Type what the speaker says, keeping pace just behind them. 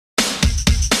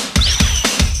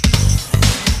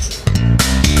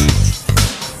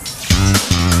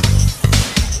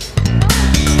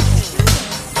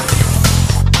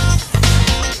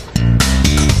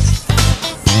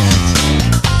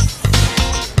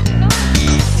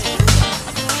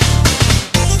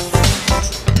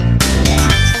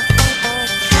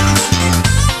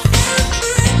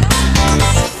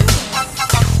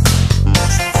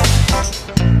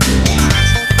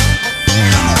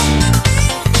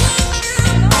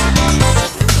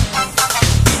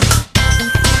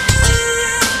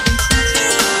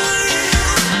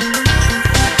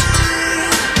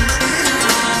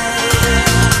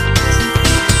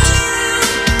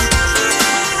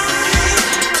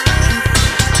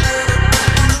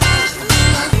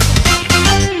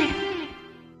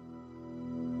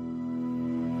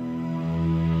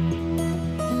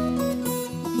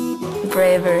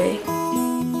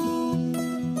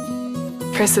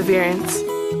perseverance.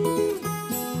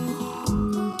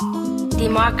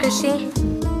 Democracy.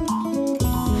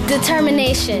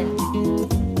 Determination.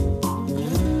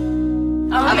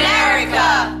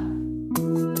 America!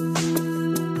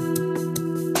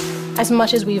 As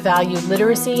much as we value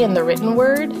literacy and the written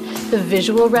word, the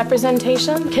visual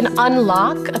representation can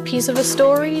unlock a piece of a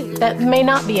story that may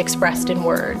not be expressed in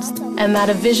words, and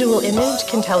that a visual image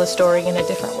can tell a story in a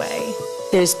different way.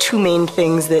 There's two main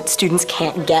things that students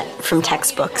can't get from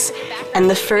textbooks. And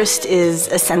the first is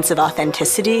a sense of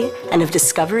authenticity and of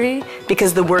discovery,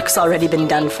 because the work's already been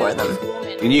done for them.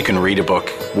 You can read a book,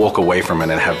 walk away from it,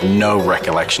 and have no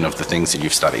recollection of the things that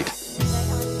you've studied.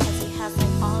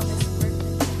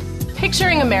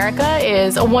 Picturing America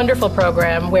is a wonderful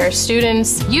program where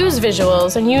students use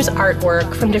visuals and use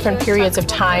artwork from different periods of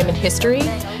time and history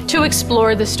to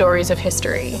explore the stories of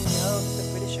history.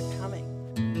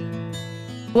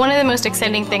 One of the most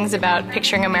exciting things about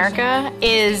Picturing America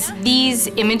is these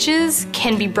images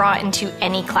can be brought into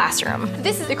any classroom.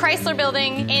 This is the Chrysler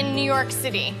Building in New York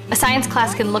City. A science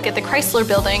class can look at the Chrysler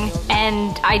Building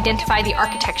and identify the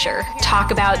architecture,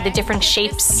 talk about the different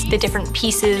shapes, the different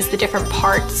pieces, the different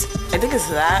parts. I think it's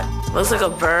that. Looks like a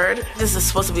bird. This is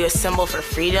supposed to be a symbol for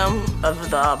freedom of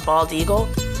the bald eagle.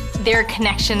 There are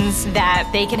connections that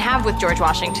they can have with George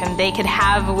Washington, they could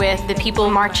have with the people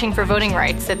marching for voting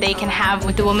rights, that they can have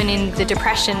with the woman in the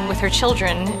Depression with her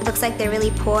children. Looks like they're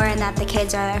really poor and that the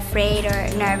kids are afraid or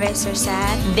nervous or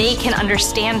sad. They can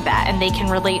understand that and they can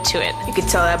relate to it. You can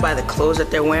tell that by the clothes that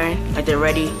they're wearing, like they're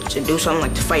ready to do something,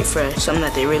 like to fight for something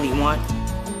that they really want.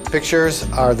 Pictures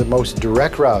are the most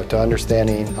direct route to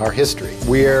understanding our history.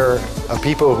 We're a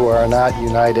people who are not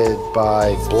united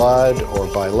by blood or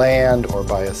by land or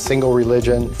by a single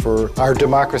religion. For our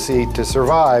democracy to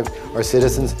survive, our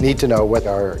citizens need to know what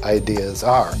our ideas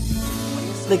are.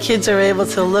 The kids are able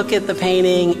to look at the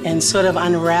painting and sort of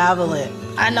unravel it.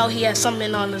 I know he has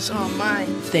something on his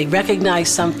mind. They recognize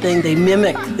something, they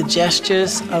mimic the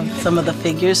gestures of some of the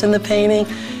figures in the painting.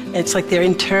 It's like they're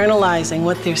internalizing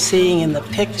what they're seeing in the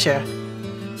picture.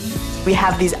 We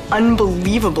have these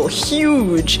unbelievable,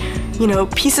 huge,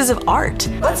 pieces of art.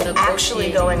 What's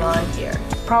actually going on here?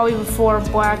 Probably before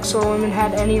blacks or women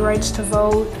had any rights to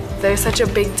vote. There's such a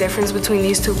big difference between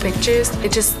these two pictures.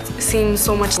 It just seems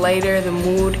so much lighter, the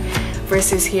mood,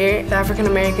 versus here. The African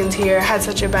Americans here had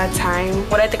such a bad time.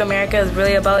 What I think America is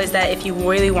really about is that if you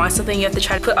really want something, you have to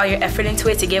try to put all your effort into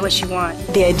it to get what you want.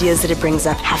 The ideas that it brings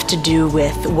up have to do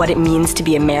with what it means to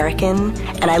be American,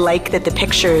 and I like that the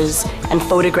pictures and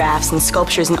photographs and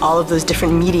sculptures and all of those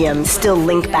different mediums still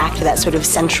link back to that sort of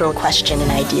central question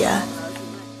and idea.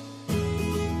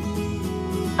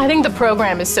 I think the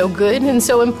program is so good and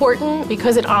so important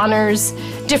because it honors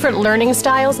different learning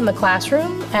styles in the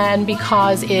classroom and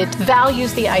because it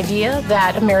values the idea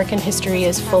that American history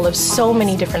is full of so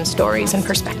many different stories and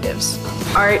perspectives.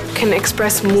 Art can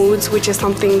express moods, which is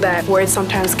something that words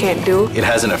sometimes can't do. It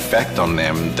has an effect on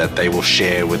them that they will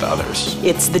share with others.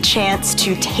 It's the chance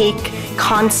to take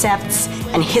concepts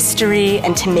and history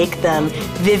and to make them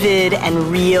vivid and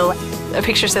real. A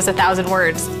picture says 1,000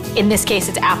 words. In this case,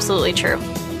 it's absolutely true.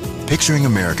 Picturing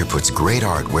America puts great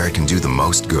art where it can do the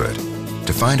most good.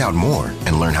 To find out more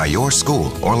and learn how your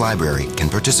school or library can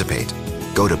participate,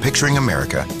 go to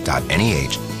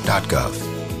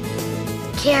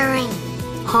picturingamerica.neh.gov. Caring.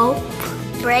 Hope.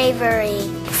 Bravery.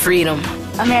 Freedom.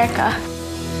 America.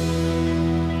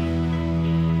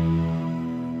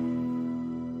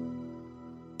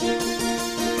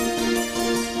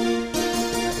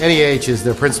 NEH is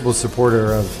the principal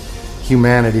supporter of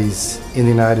humanities in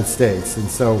the United States, and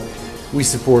so we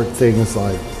support things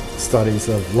like studies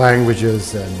of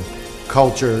languages and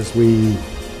cultures. We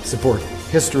support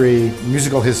history,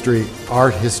 musical history,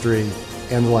 art history,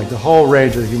 and the whole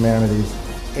range of humanities.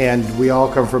 And we all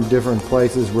come from different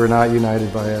places. We're not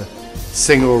united by a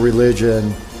single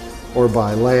religion or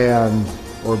by land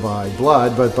or by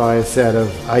blood, but by a set of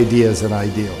ideas and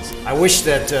ideals. I wish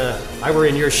that I were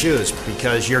in your shoes,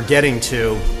 because you're getting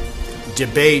to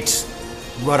debate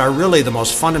what are really the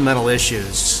most fundamental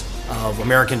issues of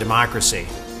American democracy.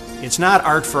 It's not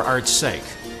art for art's sake.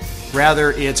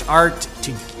 Rather, it's art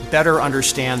to better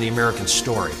understand the American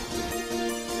story.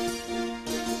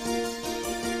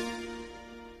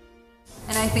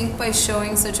 And I think by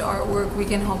showing such artwork, we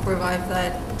can help revive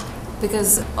that,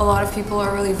 because a lot of people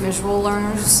are really visual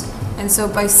learners, and so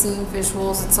by seeing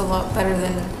visuals, it's a lot better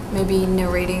than maybe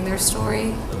narrating their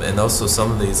story. And also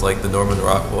some of these, like the Norman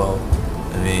Rockwell,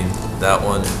 I mean, that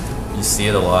one, you see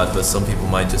it a lot, but some people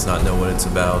might just not know what it's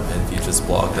about, and if you just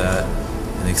block that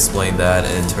and explain that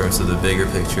in terms of the bigger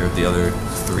picture of the other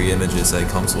 3 images that it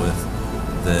comes with,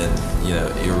 then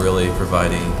you're really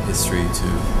providing history to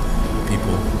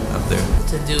people out there.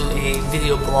 To do a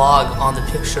video blog on the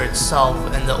picture itself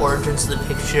and the origins of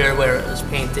the picture, where it was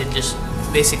painted, just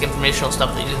basic informational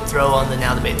stuff that you can throw on the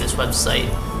Now Debate This website.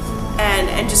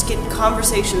 And just get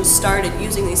conversations started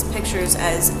using these pictures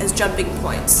as jumping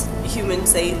points.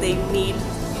 Humans, they need,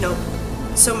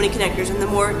 so many connectors, and the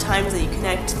more times that you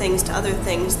connect things to other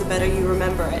things, the better you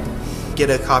remember it. Get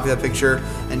a copy of that picture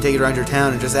and take it around your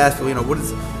town and just ask people,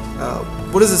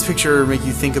 what does this picture make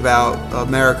you think about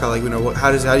America? Like,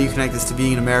 how do you connect this to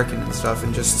being an American and stuff,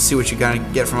 and just see what you kind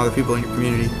of get from other people in your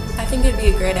community. I think it'd be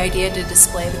a great idea to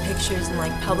display the pictures in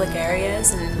public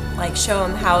areas and show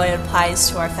them how it applies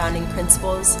to our founding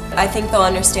principles. I think they'll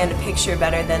understand a picture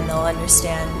better than they'll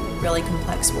understand really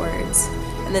complex words.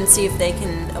 And then see if they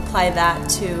can apply that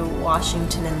to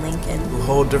Washington and Lincoln. We'll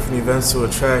hold different events to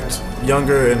attract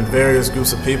younger and various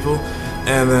groups of people.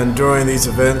 And then during these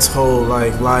events, hold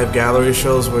live gallery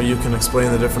shows where you can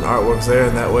explain the different artworks there,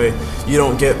 and that way you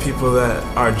don't get people that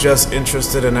are just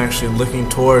interested in actually looking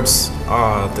towards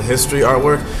the history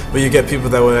artwork, but you get people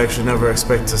that would actually never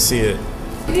expect to see it.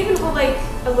 You can even hold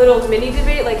a little mini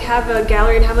debate, have a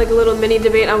gallery and have a little mini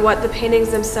debate on what the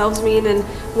paintings themselves mean and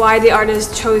why the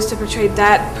artist chose to portray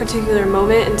that particular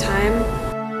moment in time.